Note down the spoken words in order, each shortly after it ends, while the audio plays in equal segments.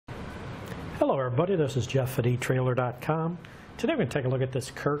Hello everybody, this is Jeff at etrailer.com. Today we're going to take a look at this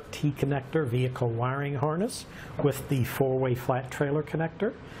Curt T-connector vehicle wiring harness with the 4-way flat trailer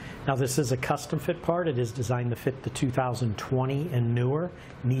connector. Now this is a custom fit part. It is designed to fit the 2020 and newer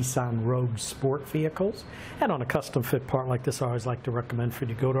Nissan Rogue Sport vehicles. And on a custom fit part like this, I always like to recommend for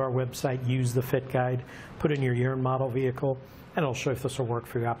you to go to our website, use the fit guide, put in your year and model vehicle, and it'll show if this will work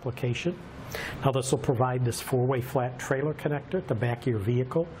for your application. Now this will provide this 4-way flat trailer connector at the back of your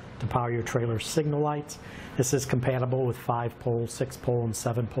vehicle to power your trailer's signal lights. This is compatible with 5-pole, 6-pole, and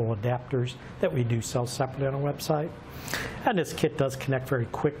 7-pole adapters that we do sell separately on our website. And this kit does connect very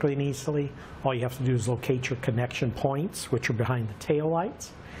quickly and easily. All you have to do is locate your connection points, which are behind the tail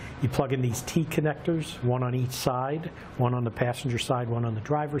lights. You plug in these T connectors, one on each side, one on the passenger side, one on the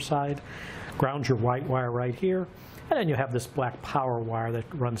driver's side. Ground your white wire right here, and then you have this black power wire that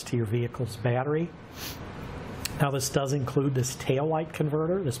runs to your vehicle's battery. Now this does include this tail light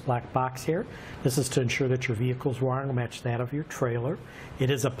converter, this black box here. This is to ensure that your vehicle's wiring will match that of your trailer.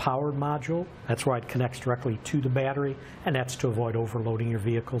 It is a powered module. That's why it connects directly to the battery, and that's to avoid overloading your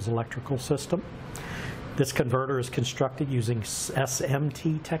vehicle's electrical system. This converter is constructed using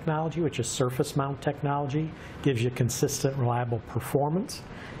SMT technology, which is surface mount technology. Gives you consistent, reliable performance.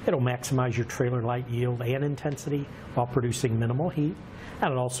 It'll maximize your trailer light yield and intensity while producing minimal heat.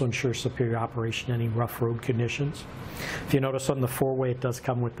 And it also ensures superior operation in any rough road conditions. If you notice on the 4-way, it does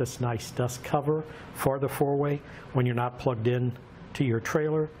come with this nice dust cover for the 4-way. When you're not plugged in to your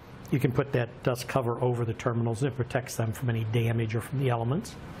trailer, you can put that dust cover over the terminals and it protects them from any damage or from the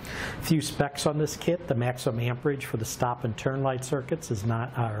elements. A few specs on this kit. The maximum amperage for the stop and turn light circuits is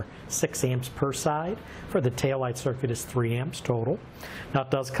 6 amps per side. For the tail light circuit is 3 amps total. Now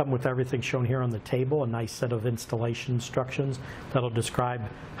it does come with everything shown here on the table, a nice set of installation instructions that'll describe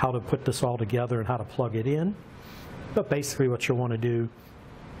how to put this all together and how to plug it in. But basically what you'll want to do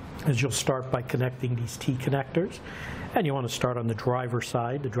is you'll start by connecting these T connectors, and you want to start on the driver's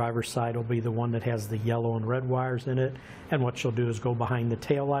side. The driver's side will be the one that has the yellow and red wires in it, and what you'll do is go behind the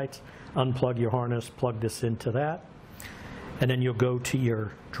tail lights, unplug your harness, plug this into that, and then you'll go to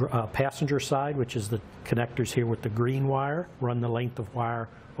your passenger side, which is the connectors here with the green wire. Run the length of wire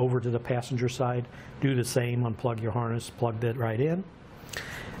over to the passenger side, do the same, unplug your harness, plug that right in,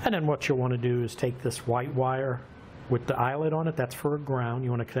 and then what you'll want to do is take this white wire with the eyelet on it, that's for a ground. You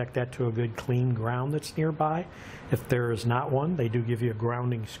want to connect that to a good clean ground that's nearby. If there is not one, they do give you a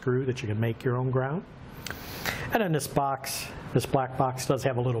grounding screw that you can make your own ground. And then this box, this black box does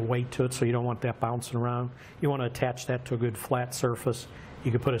have a little weight to it, so you don't want that bouncing around. You want to attach that to a good flat surface.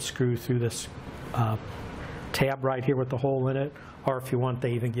 You can put a screw through this tab right here with the hole in it, or if you want,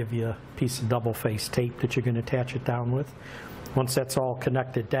 they even give you a piece of double-faced tape that you can attach it down with. Once that's all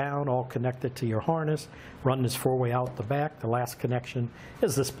connected down, all connected to your harness, run this 4-way out the back. The last connection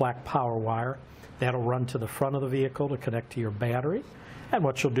is this black power wire. That'll run to the front of the vehicle to connect to your battery. And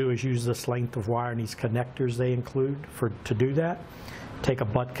what you'll do is use this length of wire and these connectors they include to do that. Take a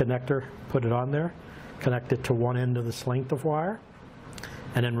butt connector, put it on there, connect it to one end of this length of wire,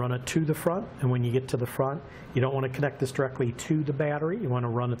 and then run it to the front. And when you get to the front, you don't want to connect this directly to the battery. You want to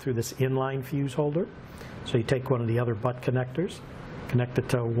run it through this inline fuse holder. So you take one of the other butt connectors, connect it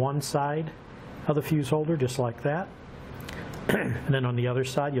to one side of the fuse holder, just like that. And then on the other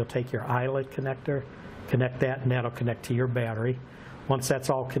side, you'll take your eyelet connector, connect that, and that'll connect to your battery. Once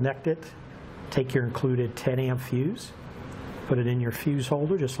that's all connected, take your included 10 amp fuse, put it in your fuse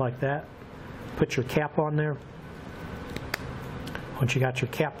holder, just like that. Put your cap on there. Once you got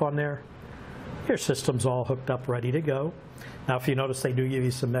your cap on there, your system's all hooked up, ready to go. Now if you notice, they do give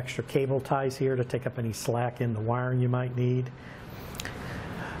you some extra cable ties here to take up any slack in the wiring you might need.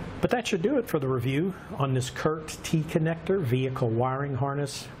 But that should do it for the review on this Curt T-connector vehicle wiring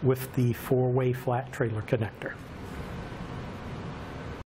harness with the 4-way flat trailer connector.